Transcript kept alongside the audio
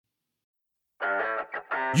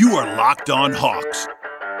You are Locked On Hawks,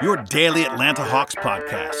 your daily Atlanta Hawks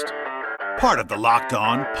podcast. Part of the Locked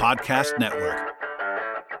On Podcast Network.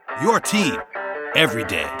 Your team every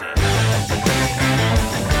day.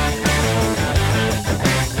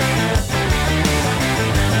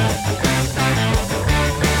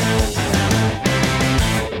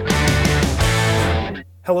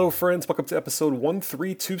 Hello, friends. Welcome to episode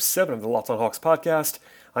 1327 of the Locked On Hawks podcast.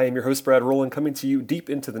 I am your host, Brad Rowland, coming to you deep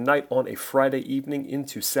into the night on a Friday evening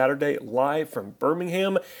into Saturday, live from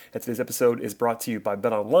Birmingham. And today's episode is brought to you by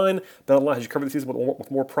BetOnline. BetOnline has you covered the season with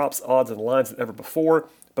more props, odds, and lines than ever before.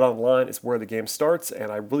 BetOnline is where the game starts, and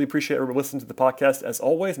I really appreciate everybody listening to the podcast. As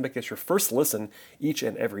always, make it your first listen each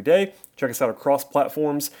and every day. Check us out across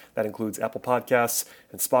platforms. That includes Apple Podcasts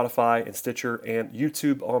and Spotify and Stitcher and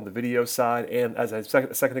YouTube on the video side. And as I said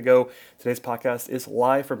a second ago, today's podcast is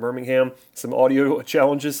live from Birmingham. Some audio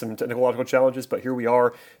challenges, some technological challenges, but here we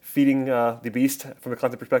are feeding the beast from a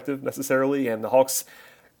content perspective necessarily, and the Hawks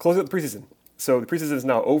closing out the preseason. So the preseason is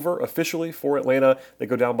now over officially for Atlanta. They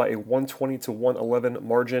go down by a 120-111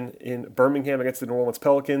 margin in Birmingham against the New Orleans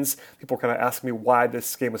Pelicans. People are kind of asking me why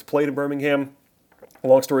this game was played in Birmingham.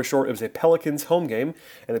 Long story short, it was a Pelicans home game,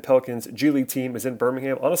 and the Pelicans G League team is in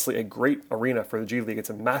Birmingham. Honestly, a great arena for the G League. It's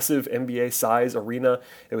a massive NBA-size arena.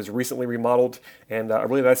 It was recently remodeled, and a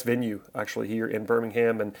really nice venue, actually, here in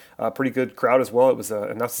Birmingham, and a pretty good crowd as well. It was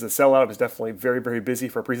announced as a sellout. It was definitely very, very busy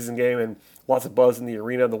for a preseason game, and lots of buzz in the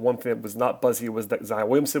arena. The one thing that was not buzzy was that Zion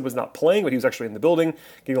Williamson was not playing, but he was actually in the building,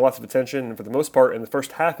 getting lots of attention, and for the most part, in the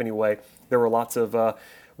first half anyway, there were lots of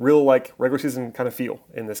real regular season kind of feel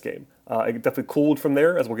in this game. It definitely cooled from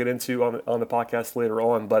there, as we'll get into on the podcast later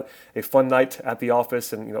on, but a fun night at the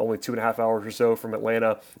office, and only 2.5 hours or so from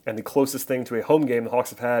Atlanta, and the closest thing to a home game the Hawks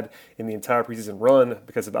have had in the entire preseason run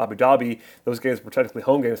because of Abu Dhabi. Those games were technically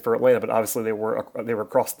home games for Atlanta, but obviously they were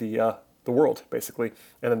across the world, basically.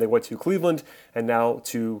 And then they went to Cleveland, and now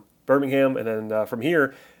to Birmingham, and then from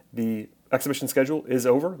here, the exhibition schedule is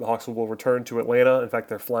over. The Hawks will return to Atlanta. In fact,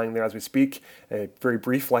 they're flying there as we speak. A very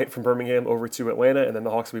brief flight from Birmingham over to Atlanta, and then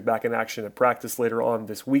the Hawks will be back in action at practice later on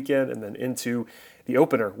this weekend, and then into the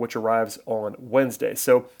opener, which arrives on Wednesday.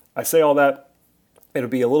 So I say all that. It'll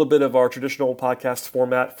be a little bit of our traditional podcast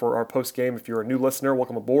format for our post-game. If you're a new listener,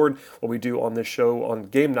 welcome aboard. What we do on this show, on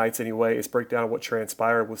game nights anyway, is break down what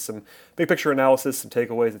transpired with some big-picture analysis, some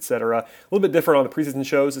takeaways, etc. A little bit different on the preseason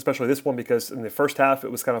shows, especially this one, because in the first half,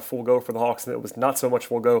 it was kind of full go for the Hawks, and it was not so much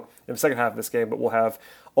full go in the second half of this game, but we'll have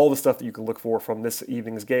all the stuff that you can look for from this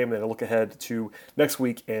evening's game, and a look ahead to next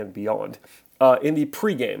week and beyond. In the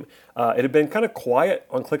pregame, it had been kind of quiet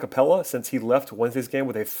on Clint Capella since he left Wednesday's game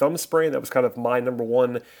with a thumb sprain. That was kind of my number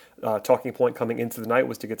one talking point coming into the night,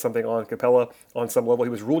 was to get something on Capella on some level.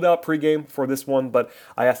 He was ruled out pregame for this one, but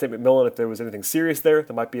I asked Nate McMillan if there was anything serious there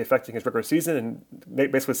that might be affecting his regular season, and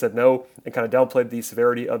Nate basically said no and kind of downplayed the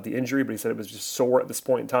severity of the injury, but he said it was just sore at this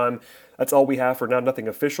point in time. That's all we have for now, nothing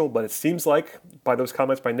official, but it seems like by those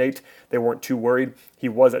comments by Nate, they weren't too worried. He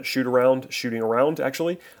was at shooting around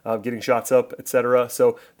actually, getting shots up, etc.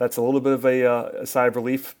 So that's a little bit of a sigh of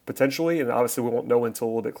relief potentially, and obviously we won't know until a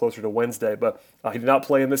little bit closer to Wednesday, but he did not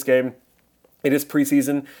play in this game. It is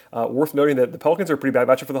preseason. Worth noting that the Pelicans are a pretty bad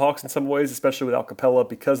matchup for the Hawks in some ways, especially without Capella,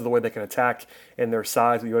 because of the way they can attack and their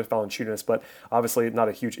size with Jonas Valanciunas. But obviously, not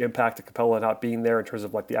a huge impact to Capella not being there in terms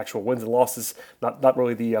of the actual wins and losses. Not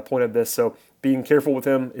really the point of this. So being careful with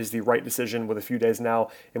him is the right decision with a few days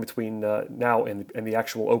now in between now and the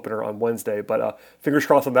actual opener on Wednesday. But fingers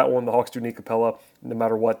crossed on that one. The Hawks do need Capella no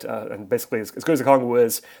matter what. And basically, as good as Okongwu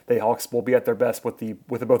is, the Hawks will be at their best with the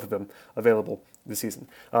both of them available this season.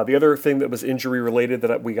 The other thing that was injury related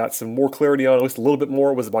that we got some more clarity on, at least a little bit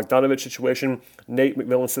more, was the Bogdanovich situation. Nate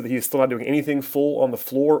McMillan said that he's still not doing anything full on the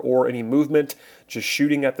floor or any movement, just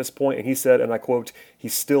shooting at this point. And he said, and I quote,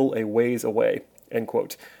 "He's still a ways away." End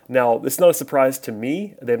quote. Now, this is not a surprise to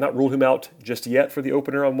me. They've not ruled him out just yet for the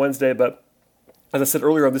opener on Wednesday, but as I said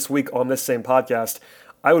earlier on this week on this same podcast,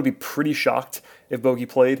 I would be pretty shocked if Bogey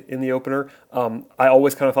played in the opener. I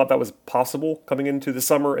always kind of thought that was possible coming into the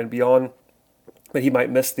summer and beyond, that he might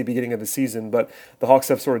miss the beginning of the season, but the Hawks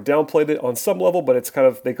have sort of downplayed it on some level, but it's kind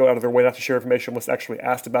of, they go out of their way not to share information unless actually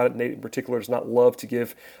asked about it. Nate in particular does not love to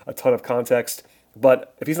give a ton of context.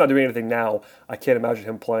 But if he's not doing anything now, I can't imagine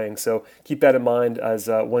him playing. So keep that in mind as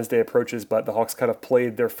Wednesday approaches. But the Hawks kind of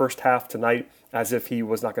played their first half tonight as if he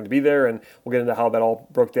was not going to be there, and we'll get into how that all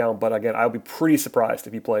broke down. But again, I'll be pretty surprised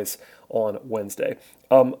if he plays on Wednesday.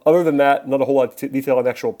 Other than that, not a whole lot of detail on the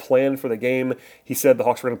actual plan for the game. He said the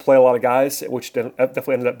Hawks were going to play a lot of guys, which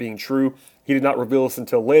definitely ended up being true. He did not reveal this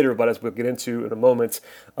until later, but as we'll get into in a moment,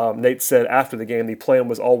 Nate said after the game the plan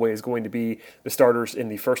was always going to be the starters in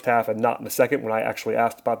the first half and not in the second, when I actually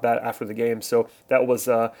asked about that after the game. So that was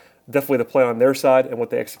definitely the plan on their side, and what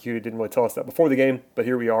they executed didn't really tell us that before the game, but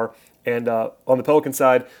here we are. And on the Pelican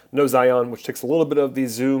side, no Zion, which takes a little bit of the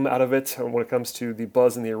zoom out of it when it comes to the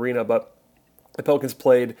buzz in the arena, but the Pelicans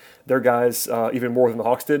played their guys even more than the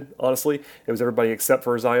Hawks did, honestly. It was everybody except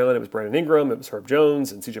for Zion. It was Brandon Ingram, it was Herb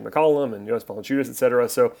Jones, and CJ McCollum, and Jonas Valanciunas, etc.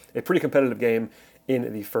 So a pretty competitive game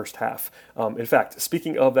in the first half. In fact,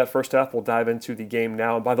 speaking of that first half, we'll dive into the game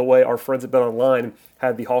now. And by the way, our friends at BetOnline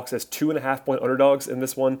had the Hawks as 2.5-point underdogs in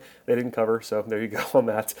this one. They didn't cover, so there you go on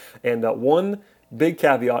that. And one big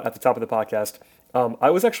caveat at the top of the podcast. I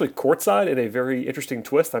was actually courtside in a very interesting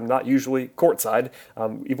twist. I'm not usually courtside,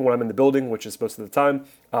 even when I'm in the building, which is most of the time.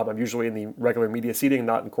 I'm usually in the regular media seating,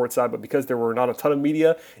 not in courtside. But because there were not a ton of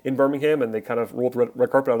media in Birmingham, and they kind of rolled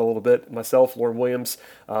red carpet out a little bit, myself, Lauren Williams,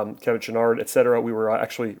 Kevin Chouinard, etc., we were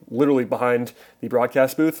actually literally behind the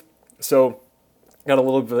broadcast booth. So got a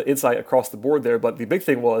little bit of insight across the board there, but the big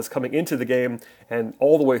thing was coming into the game and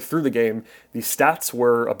all the way through the game, the stats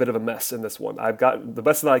were a bit of a mess in this one. I've got the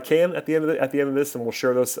best that I can at the end of this, and we'll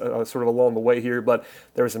share those sort of along the way here. But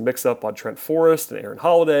there was a mix-up on Trent Forrest and Aaron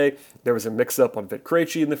Holiday. There was a mix-up on Vit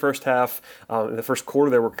Krejci in the first half. In the first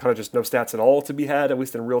quarter, there were kind of just no stats at all to be had, at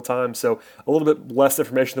least in real time. So a little bit less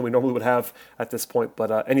information than we normally would have at this point.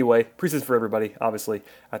 But anyway, preseason for everybody, obviously,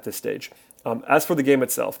 at this stage. As for the game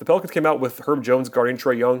itself, the Pelicans came out with Herb Jones guarding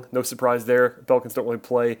Trae Young. No surprise there. The Pelicans don't really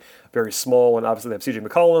play very small, and obviously they have CJ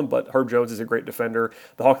McCollum, but Herb Jones is a great defender.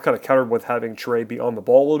 The Hawks kind of countered with having Trae be on the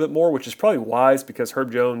ball a little bit more, which is probably wise because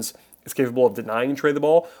Herb Jones is capable of denying Trae the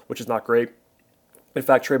ball, which is not great. In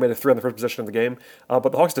fact, Trae made a 3 on the first possession of the game,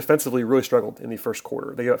 but the Hawks defensively really struggled in the first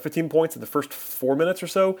quarter. They got 15 points in the first 4 minutes or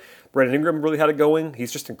so. Brandon Ingram really had it going.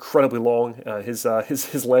 He's just incredibly long. His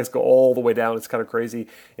legs go all the way down. It's kind of crazy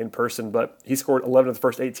in person, but he scored 11 of the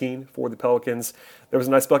first 18 for the Pelicans. There was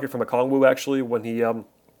a nice bucket from Okongwu, actually, when he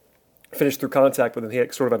finished through contact, but then he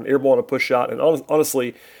had sort of an air ball and a push shot, and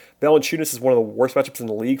honestly, Valanciunas is one of the worst matchups in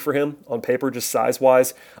the league for him on paper, just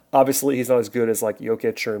size-wise. Obviously, he's not as good as like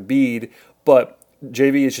Jokic or Embiid, but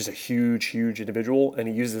JV is just a huge, huge individual, and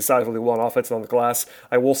he uses his size really well on offense and on the glass.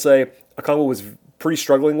 I will say, Okongwu was pretty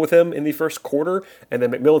struggling with him in the first quarter, and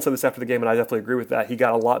then McMillan said this after the game, and I definitely agree with that. He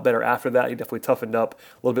got a lot better after that. He definitely toughened up,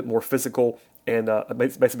 a little bit more physical, and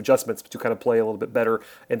made some adjustments to kind of play a little bit better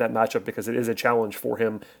in that matchup because it is a challenge for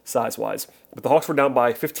him size-wise. But the Hawks were down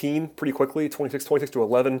by 15 pretty quickly, 26 to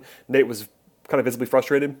 11. Nate was kind of visibly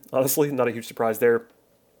frustrated, honestly. Not a huge surprise there.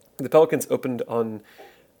 The Pelicans opened on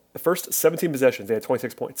the first 17 possessions, they had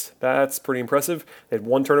 26 points. That's pretty impressive. They had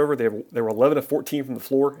 1 turnover. They were 11 of 14 from the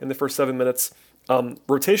floor in the first 7 minutes.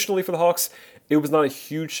 Rotationally for the Hawks, it was not a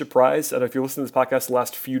huge surprise. And if you're listening to this podcast the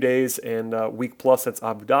last few days and week plus since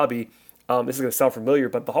Abu Dhabi, this is going to sound familiar,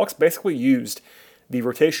 but the Hawks basically used the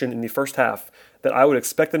rotation in the first half that I would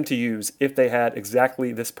expect them to use if they had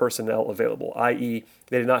exactly this personnel available, i.e.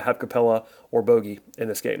 they did not have Capella or Bogey in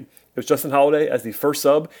this game. It was Justin Holiday as the first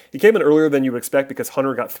sub. He came in earlier than you would expect because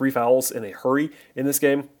Hunter got 3 fouls in a hurry in this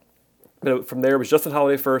game. But from there, it was Justin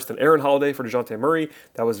Holiday first, and Aaron Holiday for DeJounte Murray.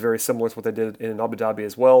 That was very similar to what they did in Abu Dhabi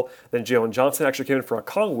as well. Then Jalen Johnson actually came in for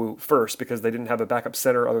Okongwu first because they didn't have a backup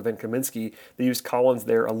center other than Kaminsky. They used Collins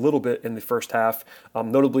there a little bit in the first half.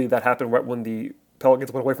 Notably, that happened right when the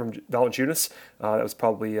Pelicans went away from Valanciunas. That was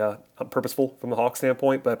probably purposeful from the Hawks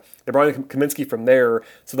standpoint, but they brought in Kaminsky from there.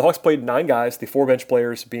 So the Hawks played 9 guys, the 4 bench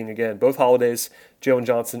players being, again, both Holidays, Jalen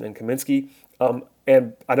Johnson, and Kaminsky.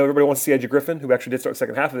 And I know everybody wants to see AJ Griffin, who actually did start the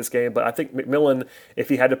second half of this game, but I think McMillan, if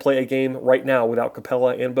he had to play a game right now without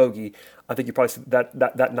Capella and Bogey, I think you probably see that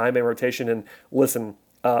 9-man rotation. And listen,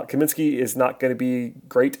 Kaminsky is not going to be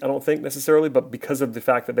great, I don't think, necessarily, but because of the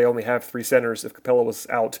fact that they only have 3 centers, if Capella was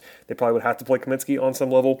out, they probably would have to play Kaminsky on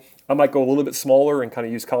some level. I might go a little bit smaller and kind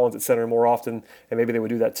of use Collins at center more often, and maybe they would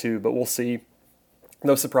do that too, but we'll see.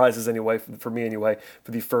 No surprises anyway, for me anyway, for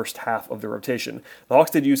the first half of the rotation. The Hawks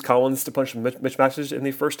did use Collins to punch some mismatches in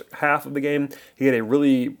the first half of the game. He had a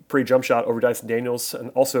really pretty jump shot over Dyson Daniels, and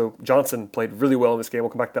also Johnson played really well in this game. We'll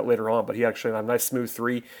come back to that later on, but he actually had a nice smooth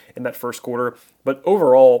 3 in that first quarter. But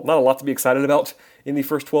overall, not a lot to be excited about in the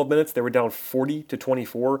first 12 minutes. They were down 40 to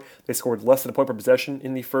 24. They scored less than a point per possession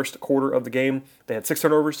in the first quarter of the game. They had 6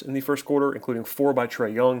 turnovers in the first quarter, including 4 by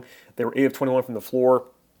Trae Young. They were 8 of 21 from the floor.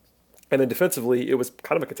 And then defensively, it was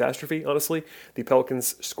kind of a catastrophe, honestly. The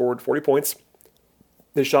Pelicans scored 40 points.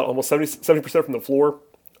 They shot almost 70% from the floor,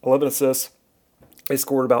 11 assists. They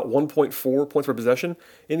scored about 1.4 points per possession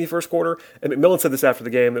in the first quarter. And McMillan said this after the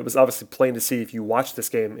game. It was obviously plain to see if you watch this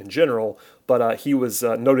game in general, but he was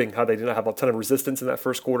noting how they did not have a ton of resistance in that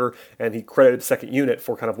first quarter, and he credited the second unit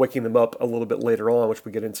for kind of waking them up a little bit later on, which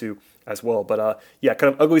we get into as well. But yeah,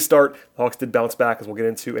 kind of ugly start. The Hawks did bounce back, as we'll get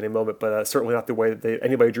into in a moment, but certainly not the way that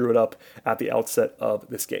anybody drew it up at the outset of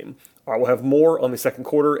this game. All right, we'll have more on the second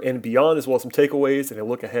quarter and beyond, as well as some takeaways and a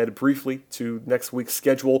look ahead briefly to next week's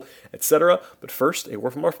schedule, etc. But first, a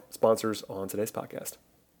word from our sponsors on today's podcast.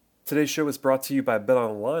 Today's show is brought to you by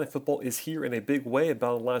BetOnline. Football is here in a big way, and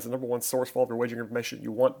BetOnline is the number one source for all of your wagering information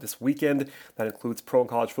you want this weekend. That includes pro and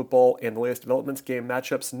college football and the latest developments, game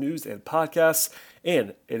matchups, news, and podcasts.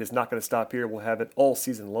 And it is not going to stop here. We'll have it all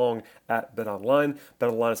season long at BetOnline.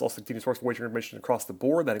 BetOnline is also the continued source for wagering information across the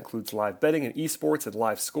board. That includes live betting and esports and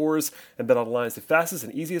live scores. And BetOnline is the fastest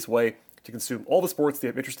and easiest way to consume all the sports they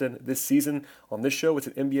have interest in this season. On this show, it's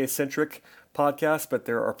an NBA-centric podcast, but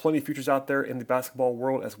there are plenty of features out there in the basketball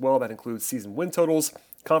world as well. That includes season win totals,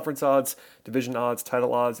 conference odds, division odds,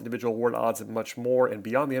 title odds, individual award odds, and much more. And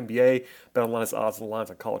beyond the NBA, BetOnline has odds and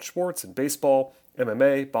lines on college sports and baseball,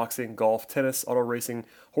 MMA, boxing, golf, tennis, auto racing,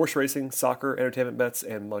 horse racing, soccer, entertainment bets,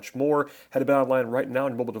 and much more. Head to BetOnline right now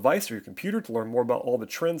on your mobile device or your computer to learn more about all the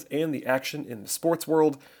trends and the action in the sports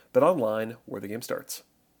world. BetOnline, where the game starts.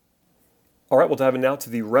 All right, we'll dive in now to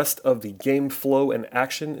the rest of the game flow and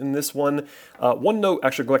action in this one. One note,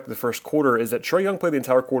 actually, going back to the first quarter, is that Trae Young played the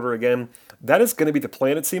entire quarter again. That is going to be the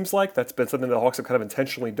plan, it seems like. That's been something the Hawks have kind of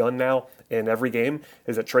intentionally done now in every game,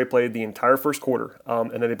 is that Trae played the entire first quarter.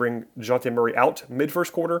 And then they bring DeJounte Murray out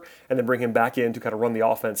mid-first quarter, and then bring him back in to kind of run the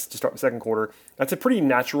offense to start the second quarter. That's a pretty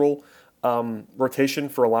natural rotation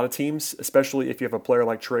for a lot of teams, especially if you have a player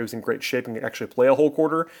like Trae who's in great shape and can actually play a whole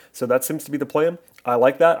quarter. So that seems to be the plan. I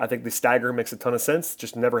like that. I think the stagger makes a ton of sense,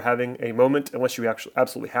 just never having a moment unless you actually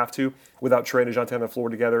absolutely have to without Trae and DeJounte on the floor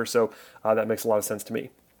together. So that makes a lot of sense to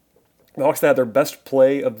me. The Hawks had their best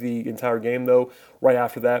play of the entire game, though. Right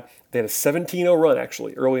after that, they had a 17-0 run,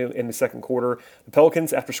 actually, early in the second quarter. The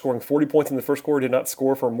Pelicans, after scoring 40 points in the first quarter, did not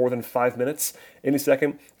score for more than 5 minutes in the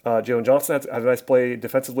second. Jalen Johnson had a nice play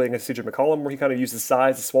defensively against CJ McCollum, where he kind of used his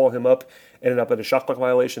size to swallow him up. Ended up at a shot clock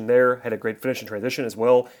violation there. Had a great finish in transition as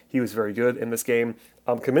well. He was very good in this game.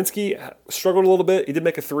 Kaminsky struggled a little bit. He did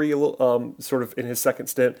make a three sort of in his second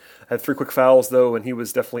stint. Had 3 quick fouls, though, and he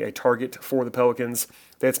was definitely a target for the Pelicans.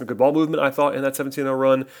 They had some good ball movement, I thought, in that 17-0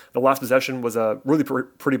 run. The last possession was a really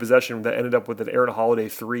pretty possession that ended up with an Aaron Holiday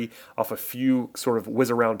 3 off a few sort of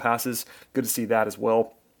whiz-around passes. Good to see that as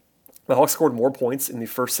well. The Hawks scored more points in the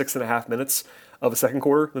first 6.5 minutes of the second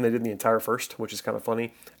quarter than they did in the entire first, which is kind of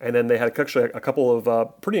funny. And then they had actually a couple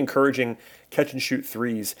of pretty encouraging catch-and-shoot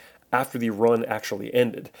threes after the run actually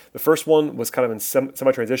ended. The first one was kind of in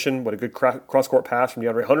semi-transition, but a good cross-court pass from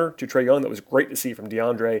DeAndre Hunter to Trae Young. That was great to see from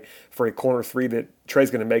DeAndre for a corner three that Trae's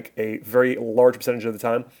going to make a very large percentage of the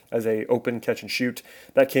time as a open catch-and-shoot.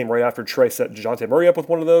 That came right after Trae set DeJounte Murray up with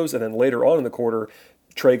one of those, and then later on in the quarter,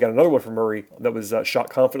 Trae got another one from Murray that was shot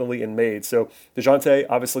confidently and made. So DeJounte,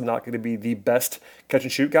 obviously not going to be the best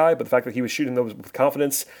catch-and-shoot guy, but the fact that he was shooting those with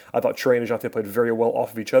confidence, I thought Trae and DeJounte played very well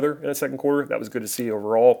off of each other in the second quarter. That was good to see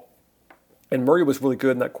overall. And Murray was really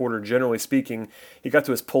good in that quarter, generally speaking. He got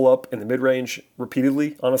to his pull-up in the mid-range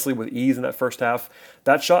repeatedly, honestly, with ease in that first half.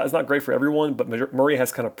 That shot is not great for everyone, but Murray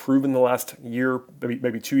has kind of proven the last year,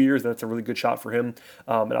 maybe 2 years, that it's a really good shot for him.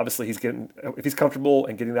 And obviously, if he's comfortable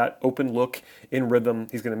and getting that open look in rhythm,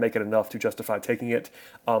 he's going to make it enough to justify taking it.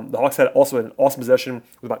 The Hawks had also an awesome possession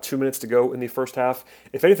with about 2 minutes to go in the first half.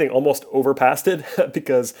 If anything, almost overpassed it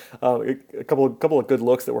because a couple of good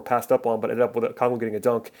looks that were passed up on, but ended up with Conley getting a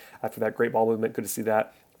dunk after that great ball movement. Good to see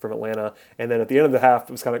that from Atlanta. And then at the end of the half,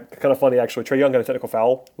 it was kind of funny actually. Trae Young got a technical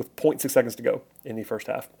foul with 0.6 seconds to go in the first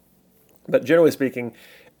half. But generally speaking,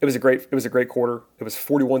 it was a great quarter. It was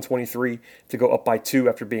 41-23 to go up by 2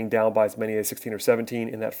 after being down by as many as 16 or 17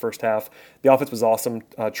 in that first half. The offense was awesome.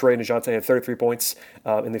 Trae and DeJounte had 33 points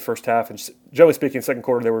in the first half. And generally speaking, second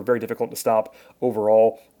quarter, they were very difficult to stop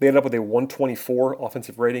overall. They ended up with a 124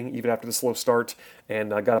 offensive rating even after the slow start and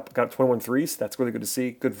got 21 threes. That's really good to see.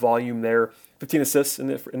 Good volume there. 15 assists in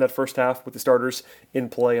that first half with the starters in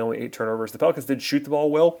play, only 8 turnovers. The Pelicans did shoot the ball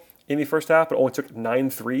well in the first half, but only took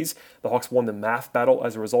 9 threes. The Hawks won the math battle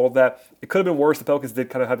as a result of that. It could have been worse. The Pelicans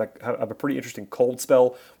did kind of have a pretty interesting cold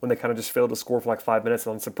spell when they kind of just failed to score for like 5 minutes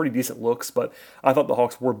on some pretty decent looks, but I thought the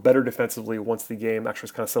Hawks were better defensively once the game actually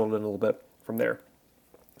was kind of settled in a little bit from there.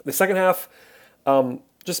 The second half,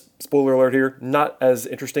 just spoiler alert here, not as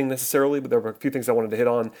interesting necessarily, but there were a few things I wanted to hit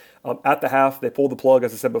on. At the half, they pulled the plug,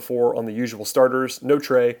 as I said before, on the usual starters. No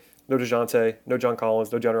Trae, No DeJounte, no John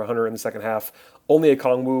Collins, no DeAndre Hunter in the second half. Only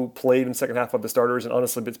Okongwu played in the second half of the starters, and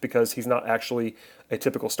honestly, it's because he's not actually a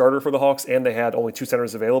typical starter for the Hawks, and they had only two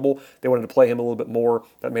centers available. They wanted to play him a little bit more.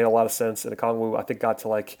 That made a lot of sense, and Okongwu, I think, got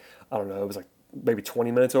to it was like maybe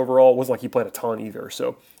 20 minutes overall. It wasn't like he played a ton either,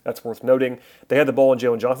 so that's worth noting. They had the ball in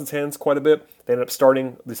Jalen Johnson's hands quite a bit. They ended up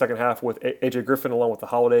starting the second half with AJ Griffin along with the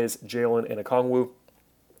Holidays, Jalen, and Okongwu.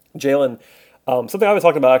 Jalen, something I've been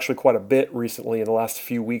talking about actually quite a bit recently in the last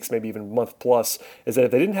few weeks, maybe even month plus, is that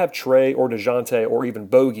if they didn't have Trey or DeJounte or even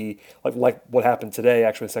Bogey, like what happened today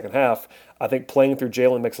actually in the second half, I think playing through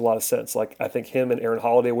Jalen makes a lot of sense. I think him and Aaron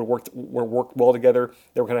Holiday would work well together.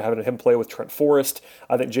 They were kind of having him play with Trent Forrest.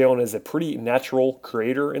 I think Jalen is a pretty natural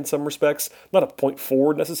creator in some respects. Not a point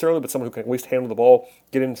forward necessarily, but someone who can at least handle the ball,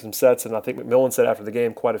 get into some sets. And I think McMillan said after the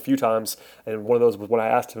game quite a few times, and one of those was when I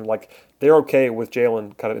asked him, they're okay with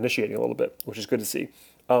Jalen kind of initiating a little bit, which is good to see.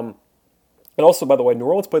 And also, by the way, New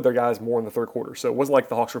Orleans played their guys more in the third quarter, so it wasn't like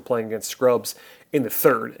the Hawks were playing against scrubs in the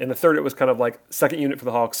third. In the third, it was kind of like second unit for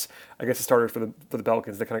the Hawks. I guess it started for the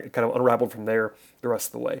Pelicans. They kind of unraveled from there the rest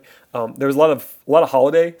of the way. There was a lot of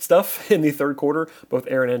Holiday stuff in the third quarter, both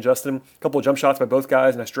Aaron and Justin. A couple of jump shots by both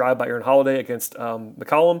guys. Nice drive by Aaron Holiday against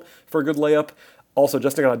McCollum for a good layup. Also,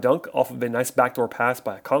 Justin got a dunk off of a nice backdoor pass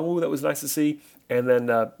by Okongwu that was nice to see. And then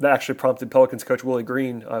that actually prompted Pelicans coach Willie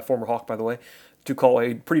Green, former Hawk by the way, to call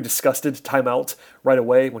a pretty disgusted timeout right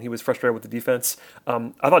away when he was frustrated with the defense. I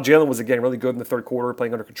thought Jalen was, again, really good in the third quarter,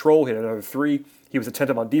 playing under control. He had another three. He was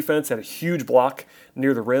attentive on defense, had a huge block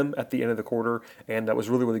near the rim at the end of the quarter, and that was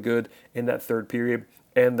really, really good in that third period.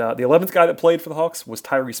 And the 11th guy that played for the Hawks was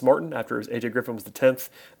Tyrese Martin after his AJ Griffin was the 10th.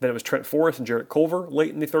 Then it was Trent Forrest and Jarrett Culver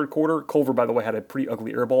late in the third quarter. Culver, by the way, had a pretty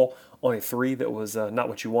ugly air ball on a three that was not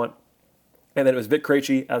what you want. And then it was Vic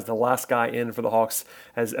Krejci as the last guy in for the Hawks,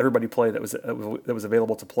 as everybody played that was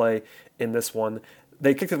available to play in this one.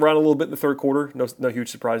 They kicked it around a little bit in the third quarter. No huge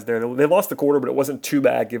surprise there. They lost the quarter, but it wasn't too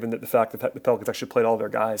bad given that the fact that the Pelicans actually played all their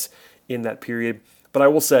guys in that period. But I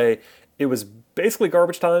will say it was basically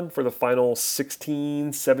garbage time for the final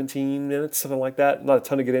 16, 17 minutes, something like that. Not a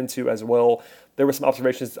ton to get into as well. There were some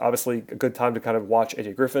observations. Obviously, a good time to kind of watch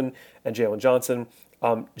AJ Griffin and Jalen Johnson.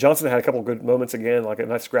 Johnson had a couple of good moments again, like a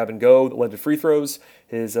nice grab and go that led to free throws.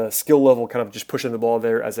 His skill level, kind of just pushing the ball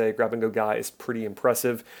there as a grab and go guy, is pretty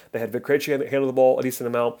impressive. They had Vic Krejci handle the ball a decent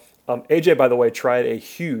amount. AJ, by the way, tried a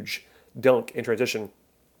huge dunk in transition,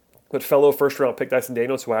 but fellow first round pick Dyson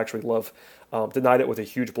Daniels, who I actually love, denied it with a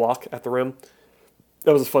huge block at the rim.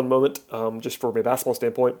 That was a fun moment, just from a basketball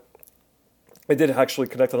standpoint. They did actually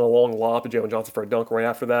connect on a long lob to Jalen Johnson for a dunk right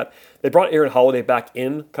after that. They brought Aaron Holiday back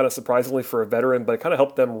in, kind of surprisingly for a veteran, but it kind of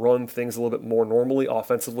helped them run things a little bit more normally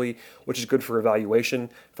offensively, which is good for evaluation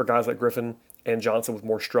for guys like Griffin and Johnson with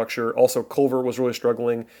more structure. Also, Culver was really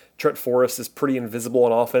struggling. Trent Forrest is pretty invisible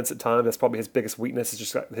on offense at times. That's probably his biggest weakness, is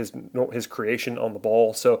just his creation on the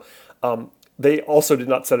ball. So they also did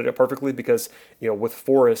not set it up perfectly because, with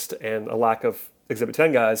Forrest and a lack of Exhibit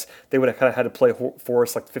 10 guys, they would have kind of had to play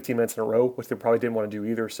Forrest 15 minutes in a row, which they probably didn't want to do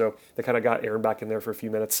either. So they kind of got Aaron back in there for a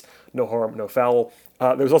few minutes. No harm, no foul.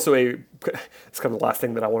 There was also it's kind of the last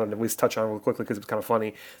thing that I wanted to at least touch on real quickly because it was kind of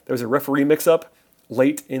funny. There was a referee mix-up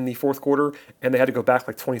late in the fourth quarter, and they had to go back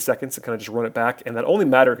 20 seconds to kind of just run it back. And that only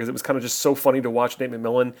mattered because it was kind of just so funny to watch Nate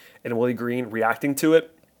McMillan and Willie Green reacting to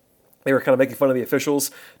it. They were kind of making fun of the officials.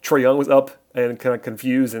 Trae Young was up and kind of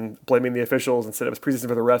confused and blaming the officials and said it was preseason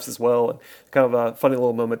for the refs as well. And kind of a funny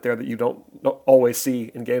little moment there that you don't always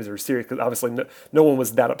see in games that are serious, because obviously no one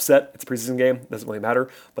was that upset. It's a preseason game. It doesn't really matter.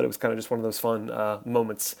 But it was kind of just one of those fun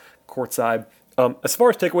moments courtside. As far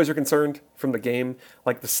as takeaways are concerned from the game,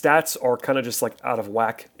 the stats are kind of just out of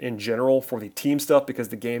whack in general for the team stuff because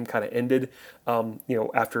the game kind of ended,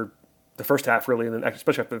 after the first half, really, and then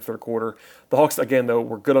especially after the third quarter. The Hawks, again, though,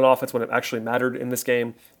 were good on offense when it actually mattered in this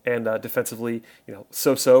game, and defensively,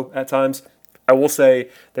 so-so at times. I will say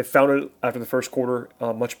they found it after the first quarter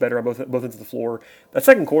much better on both ends of the floor. That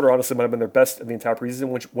second quarter, honestly, might have been their best of the entire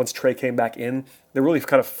preseason. Once Trey came back in, they're really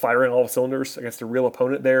kind of firing all cylinders against the real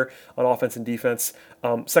opponent there on offense and defense.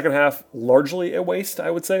 Second half, largely a waste,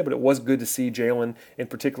 I would say, but it was good to see Jalen in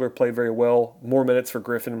particular play very well. More minutes for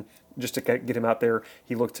Griffin just to get him out there.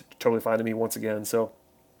 He looked totally fine to me once again. So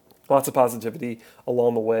lots of positivity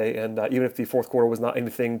along the way, and even if the fourth quarter was not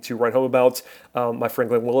anything to write home about, my friend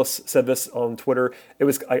Glenn Willis said this on Twitter. It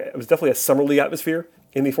was definitely a summer league atmosphere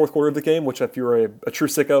in the fourth quarter of the game, which if you're a true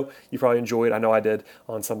sicko, you probably enjoyed. I know I did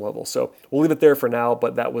on some level. So we'll leave it there for now,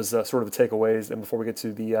 but that was sort of the takeaways. And before we get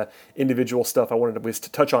to the individual stuff, I wanted at least to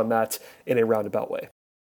touch on that in a roundabout way.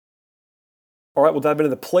 All right, we'll dive into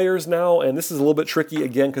the players now, and this is a little bit tricky,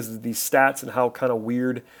 again, because of these stats and how kind of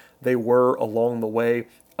weird they were along the way.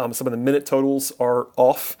 Some of the minute totals are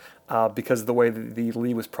off because of the way that the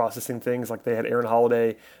league was processing things. Like they had Aaron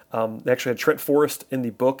Holiday. They actually had Trent Forrest in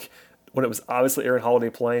the book when it was obviously Aaron Holiday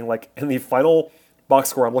playing. Like in the final box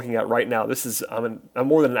score I'm looking at right now, this is I'm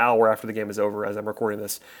more than an hour after the game is over as I'm recording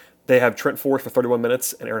this. They have Trent Forrest for 31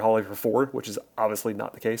 minutes and Aaron Holiday for 4, which is obviously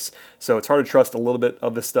not the case. So it's hard to trust a little bit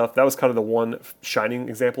of this stuff. That was kind of the one shining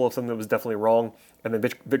example of something that was definitely wrong. And then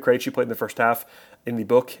Vic Krejci played in the first half in the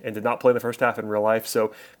book and did not play in the first half in real life.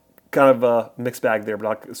 So kind of a mixed bag there.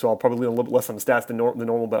 But I'll probably lean a little bit less on the stats than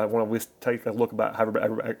normal, but I want to at least take a look about how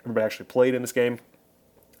everybody actually played in this game.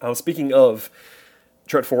 Speaking of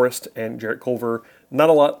Trent Forrest and Jarrett Culver, not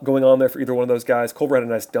a lot going on there for either one of those guys. Culver had a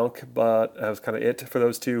nice dunk, but that was kind of it for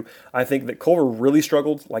those two. I think that Culver really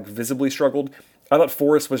struggled, like visibly struggled. I thought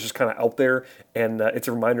Forrest was just kind of out there, and it's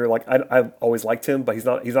a reminder. Like I always liked him, but he's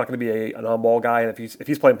not going to be an on-ball guy. And if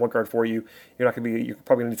he's playing point guard for you, you're probably going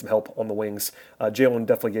to need some help on the wings. Jalen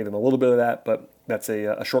definitely gave him a little bit of that, but that's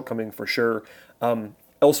a shortcoming for sure.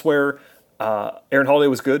 Elsewhere. Aaron Holiday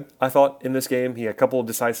was good, I thought, in this game. He had a couple of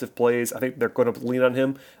decisive plays. I think they're going to lean on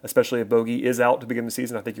him, especially if Bogey is out to begin the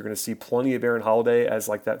season. I think you're going to see plenty of Aaron Holiday as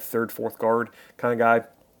like that third, fourth guard kind of guy.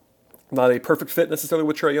 Not a perfect fit necessarily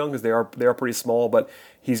with Trae Young because they are pretty small, but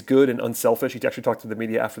he's good and unselfish. He actually talked to the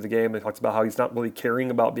media after the game and talked about how he's not really caring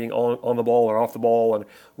about being on the ball or off the ball and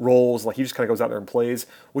roles. Like he just kind of goes out there and plays,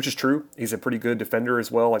 which is true. He's a pretty good defender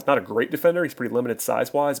as well. Like not a great defender. He's pretty limited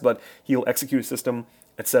size-wise, but he'll execute a system,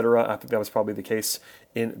 etc. I think that was probably the case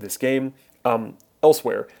in this game.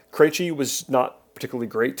 Elsewhere, Krejci was not particularly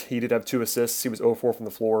great. He did have 2 assists. He was 0-4 from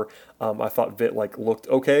the floor. I thought Vit looked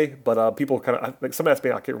okay, but people kind of somebody asked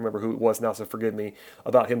me, I can't remember who it was now, so forgive me,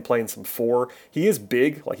 about him playing some 4. He is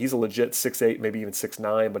big, like he's a legit 6'8", maybe even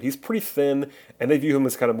 6'9", but he's pretty thin, and they view him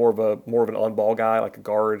as kind of more of an on-ball guy, like a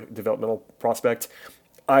guard, developmental prospect.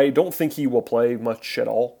 I don't think he will play much at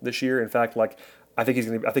all this year. In fact, I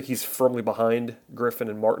think he's firmly behind Griffin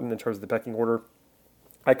and Martin in terms of the pecking order.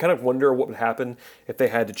 I kind of wonder what would happen if they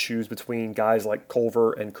had to choose between guys like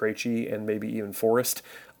Culver and Krejci and maybe even Forrest.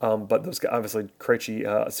 But those guys, obviously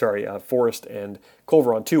Forrest and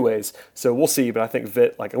Culver on 2 ways. So we'll see. But I think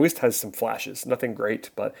Vit at least has some flashes. Nothing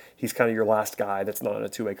great, but he's kind of your last guy that's not on a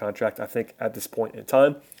 2-way contract, I think, at this point in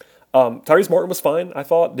time. Tyrese Martin was fine, I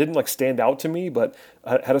thought. Didn't stand out to me, but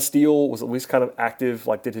had a steal, was at least kind of active,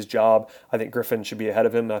 did his job. I think Griffin should be ahead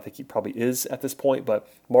of him, and I think he probably is at this point, but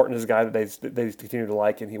Martin is a guy that they continue to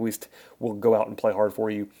like, and he at least will go out and play hard for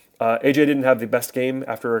you. AJ didn't have the best game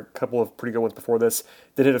after a couple of pretty good ones before this.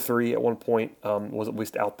 Did hit a 3 at one point, was at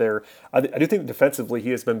least out there. I do think defensively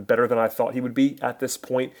he has been better than I thought he would be at this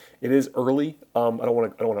point. It is early. I don't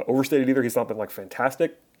want to overstate it either. He's not been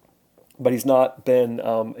fantastic, but he's not been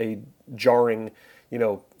a jarring,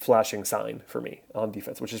 flashing sign for me on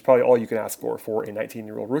defense, which is probably all you can ask for a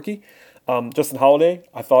 19-year-old rookie. Justin Holiday,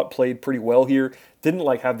 I thought, played pretty well here. Didn't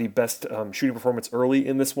have the best shooting performance early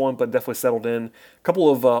in this one, but definitely settled in. A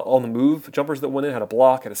couple of on-the-move jumpers that went in, had a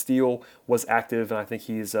block, had a steal, was active, and I think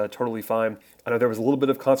he's totally fine. I know there was a little bit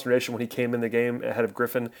of consternation when he came in the game ahead of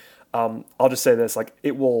Griffin. I'll just say this,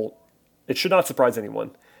 it should not surprise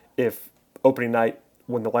anyone if opening night,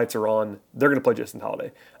 when the lights are on, they're going to play Justin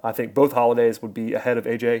Holiday. I think both Holidays would be ahead of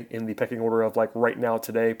AJ in the pecking order of right now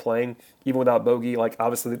today playing, even without Bogey.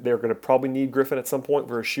 Obviously they're going to probably need Griffin at some point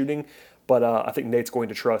for his shooting, but I think Nate's going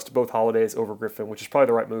to trust both Holidays over Griffin, which is probably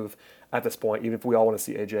the right move at this point, even if we all want to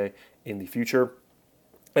see AJ in the future.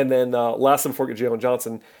 And then last before we get Jalen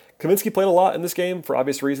Johnson, Kaminsky played a lot in this game for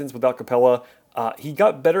obvious reasons without Capella. He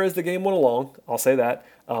got better as the game went along, I'll say that.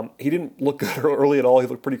 He didn't look good early at all. He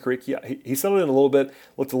looked pretty creaky. He settled in a little bit,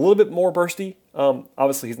 looked a little bit more bursty.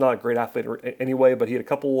 Obviously, he's not a great athlete anyway, but he had a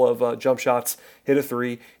couple of jump shots, hit a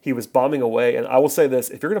 3. He was bombing away. And I will say this,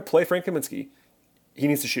 if you're going to play Frank Kaminsky, he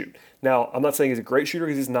needs to shoot. Now, I'm not saying he's a great shooter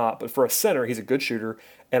because he's not, but for a center, he's a good shooter.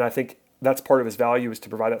 And I think that's part of his value is to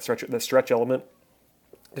provide that stretch element.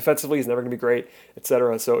 Defensively, he's never going to be great,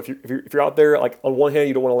 etc. So if you're out there, on one hand,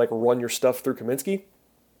 you don't want to run your stuff through Kaminsky,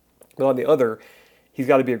 but on the other, he's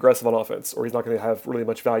got to be aggressive on offense, or he's not going to have really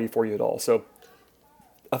much value for you at all. So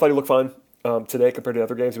I thought he looked fine today compared to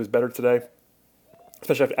other games. He was better today,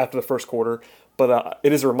 especially after the first quarter. But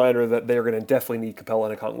it is a reminder that they are going to definitely need Capella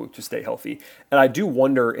and Okongwu to stay healthy. And I do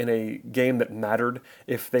wonder in a game that mattered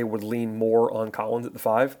if they would lean more on Collins at the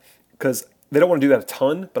 5, because they don't want to do that a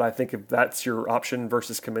ton, but I think if that's your option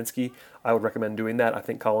versus Kaminsky, I would recommend doing that. I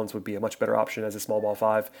think Collins would be a much better option as a small ball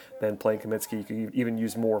 5 than playing Kaminsky. You could even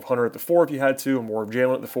use more of Hunter at the 4 if you had to, or more of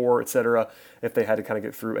Jalen at the 4, etc. If they had to kind of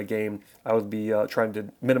get through a game, I would be trying to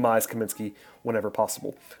minimize Kaminsky whenever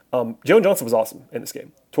possible. Jalen Johnson was awesome in this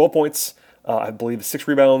game. 12 points, I believe 6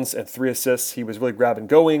 rebounds and 3 assists. He was really grabbing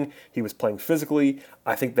going. He was playing physically.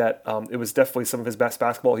 I think that it was definitely some of his best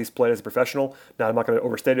basketball he's played as a professional. Now, I'm not going to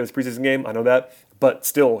overstate it. It was a preseason game. I know that. But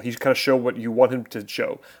still, he kind of showed what you want him to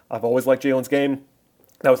show. I've always liked Jalen's game.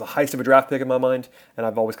 That was the highest of a draft pick in my mind, and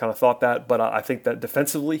I've always kind of thought that. But I think that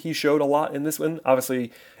defensively he showed a lot in this one.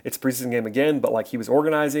 Obviously, it's a preseason game again, but like he was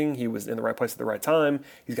organizing, he was in the right place at the right time.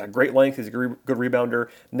 He's got great length. He's a good rebounder.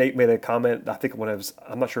 Nate made a comment, I think when it was,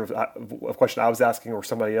 I'm not sure if a question I was asking or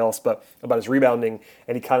somebody else, but about his rebounding,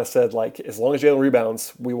 and he kind of said like, as long as Jalen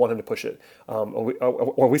rebounds, we want him to push it,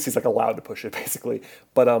 or at least he's like allowed to push it basically.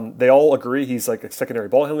 But they all agree he's like a secondary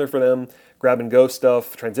ball handler for them. Grab and go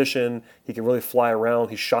stuff, transition. He can really fly around.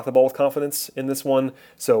 He shot the ball with confidence in this one.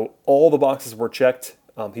 So all the boxes were checked.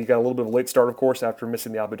 He got a little bit of a late start, of course, after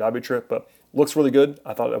missing the Abu Dhabi trip, but looks really good.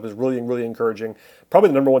 I thought it was really, really encouraging. Probably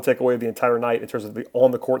the number one takeaway of the entire night in terms of the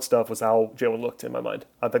on-the-court stuff was how Jalen looked in my mind.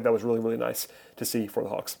 I think that was really, really nice to see for the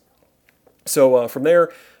Hawks. So from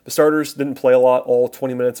there, the starters didn't play a lot, all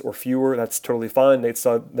 20 minutes or fewer. That's totally fine. They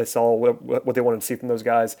saw what they wanted to see from those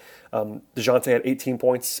guys. DeJounte had 18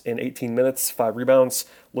 points in 18 minutes, 5 rebounds,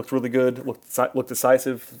 looked really good, looked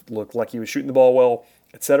decisive, looked like he was shooting the ball well,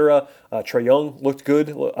 etc. Trae Young looked good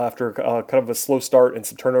after kind of a slow start and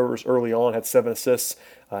some turnovers early on, had 7 assists,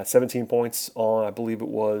 17 points on, I believe it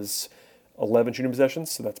was 11 shooting possessions,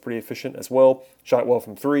 so that's pretty efficient as well. Shot well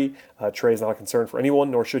from 3. Trae's not a concern for anyone,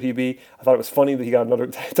 nor should he be. I thought it was funny that he got another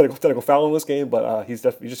technical foul in this game, but he's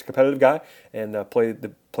just a competitive guy and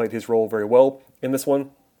played his role very well in this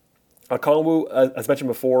one. Kongwu, as mentioned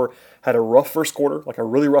before, had a rough first quarter, like a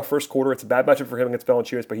really rough first quarter. It's a bad matchup for him against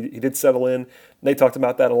Valanciunas, but he did settle in. Nate talked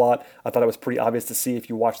about that a lot. I thought it was pretty obvious to see if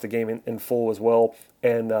you watched the game in full as well.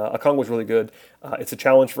 And Okongwu was really good. It's a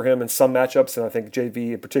challenge for him in some matchups, and I think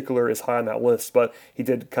JV in particular is high on that list. But he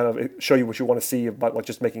did kind of show you what you want to see about like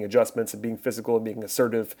just making adjustments and being physical and being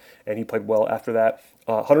assertive, and he played well after that.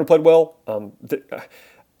 Hunter played well.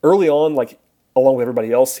 Early on, like, along with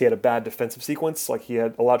everybody else, he had a bad defensive sequence. Like he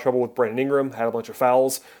had a lot of trouble with Brandon Ingram, had a bunch of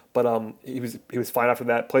fouls, but he was fine after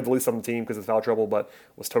that. Played the least on the team because of foul trouble, but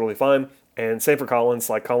was totally fine. And same for Collins.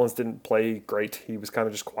 Like Collins didn't play great. He was kind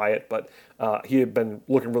of just quiet, but he had been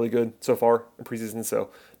looking really good so far in preseason, so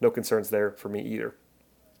no concerns there for me either.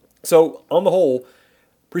 So on the whole,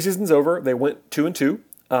 preseason's over. They went 2-2.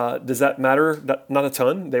 Does that matter? Not a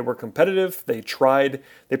ton. They were competitive. They tried.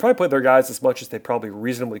 They probably played their guys as much as they probably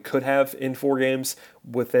reasonably could have in 4 games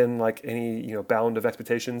within like any bound of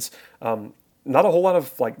expectations. Not a whole lot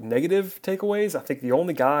of like negative takeaways. I think the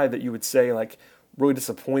only guy that you would say like really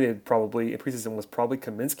disappointed probably in preseason was probably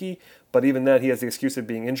Kaminsky. But even then, he has the excuse of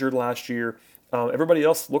being injured last year. Everybody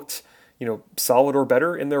else looked solid or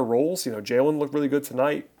better in their roles. Jalen looked really good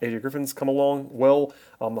tonight. AJ Griffin's come along well.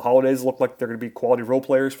 The Holidays look like they're going to be quality role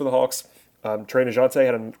players for the Hawks. Trae and DeJounte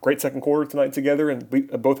had a great second quarter tonight together, and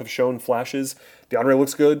both have shown flashes. DeAndre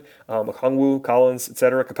looks good. Okongwu, Collins,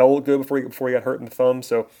 etc. Capella looked good before he got hurt in the thumb.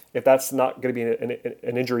 So if that's not going to be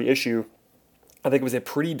an injury issue, I think it was a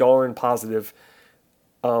pretty darn positive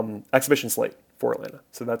exhibition slate for Atlanta.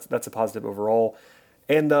 So that's a positive overall.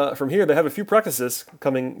 And from here, they have a few practices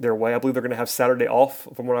coming their way. I believe they're going to have Saturday off,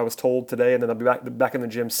 from what I was told today, and then they'll be back in the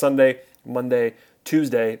gym Sunday, Monday,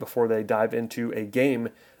 Tuesday before they dive into a game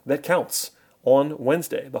that counts on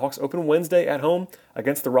Wednesday. The Hawks open Wednesday at home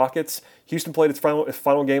against the Rockets. Houston played its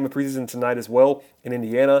final game of preseason tonight as well in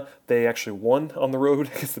Indiana. They actually won on the road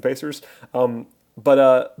against the Pacers.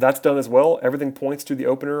 But that's done as well. Everything points to the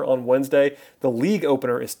opener on Wednesday. The league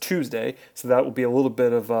opener is Tuesday, so that will be a little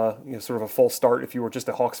bit of sort of a false start if you were just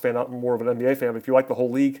a Hawks fan, not more of an NBA fan. But if you like the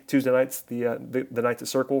whole league, Tuesday night's the night to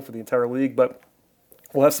circle for the entire league. But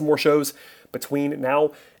we'll have some more shows between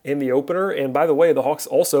now and the opener. And by the way, the Hawks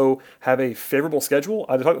also have a favorable schedule.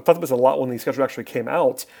 I thought about this a lot when the schedule actually came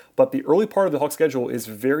out, but the early part of the Hawks schedule is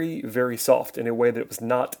very, very soft in a way that it was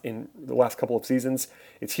not in the last couple of seasons.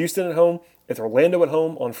 It's Houston at home, it's Orlando at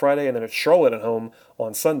home on Friday, and then it's Charlotte at home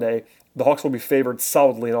on Sunday. The Hawks will be favored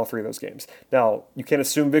solidly in all 3 of those games. Now, you can't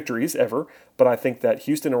assume victories ever, but I think that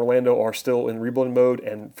Houston and Orlando are still in rebuilding mode,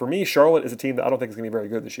 and for me, Charlotte is a team that I don't think is going to be very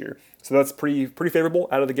good this year. So that's pretty favorable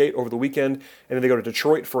out of the gate over the weekend, and then they go to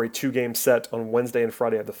Detroit for a 2-game set on Wednesday and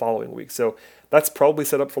Friday of the following week. So that's probably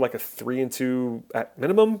set up for like a 3-2 at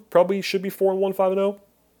minimum. Probably should be 4-1, 5-0.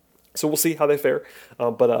 So we'll see how they fare.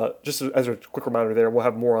 But just as a quick reminder there, we'll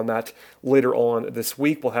have more on that later on this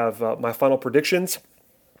week. We'll have my final predictions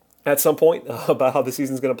at some point about how the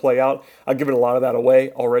season's going to play out. I've given a lot of that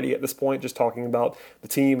away already at this point, just talking about the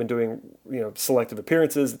team and doing selective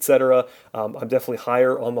appearances, etc. I'm definitely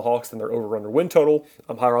higher on the Hawks than their over/under win total.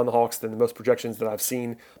 I'm higher on the Hawks than most projections that I've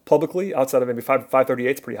seen publicly, outside of maybe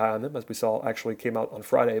 538 is pretty high on them, as we saw actually came out on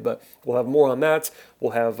Friday. But we'll have more on that.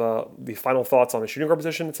 We'll have the final thoughts on the shooting guard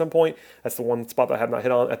position at some point. That's the one spot that I have not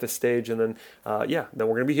hit on at this stage. And then, then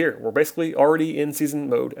we're going to be here. We're basically already in season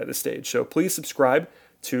mode at this stage. So please subscribe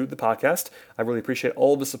to the podcast. I really appreciate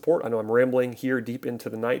all of the support. I know I'm rambling here deep into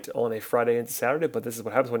the night on a Friday into Saturday, but this is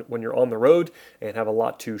what happens when you're on the road and have a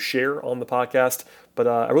lot to share on the podcast. But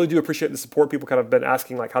I really do appreciate the support. People kind of been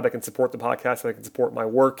asking like how they can support the podcast, how they can support my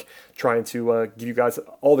work, trying to give you guys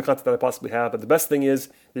all the content that I possibly have. But the best thing is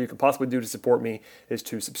that you can possibly do to support me is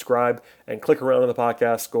to subscribe and click around on the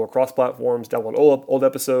podcast, go across platforms, download old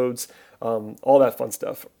episodes, all that fun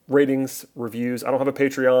stuff. Ratings, reviews. I don't have a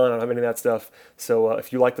Patreon. I don't have any of that stuff. So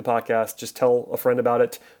if you like the podcast, just tell a friend about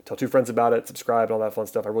it. Tell 2 friends about it. Subscribe and all that fun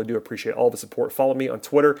stuff. I really do appreciate all the support. Follow me on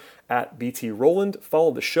Twitter at BT Rowland.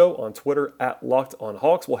 Follow the show on Twitter at Locked on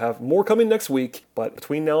Hawks. We'll have more coming next week. But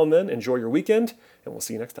between now and then, enjoy your weekend, and we'll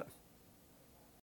see you next time.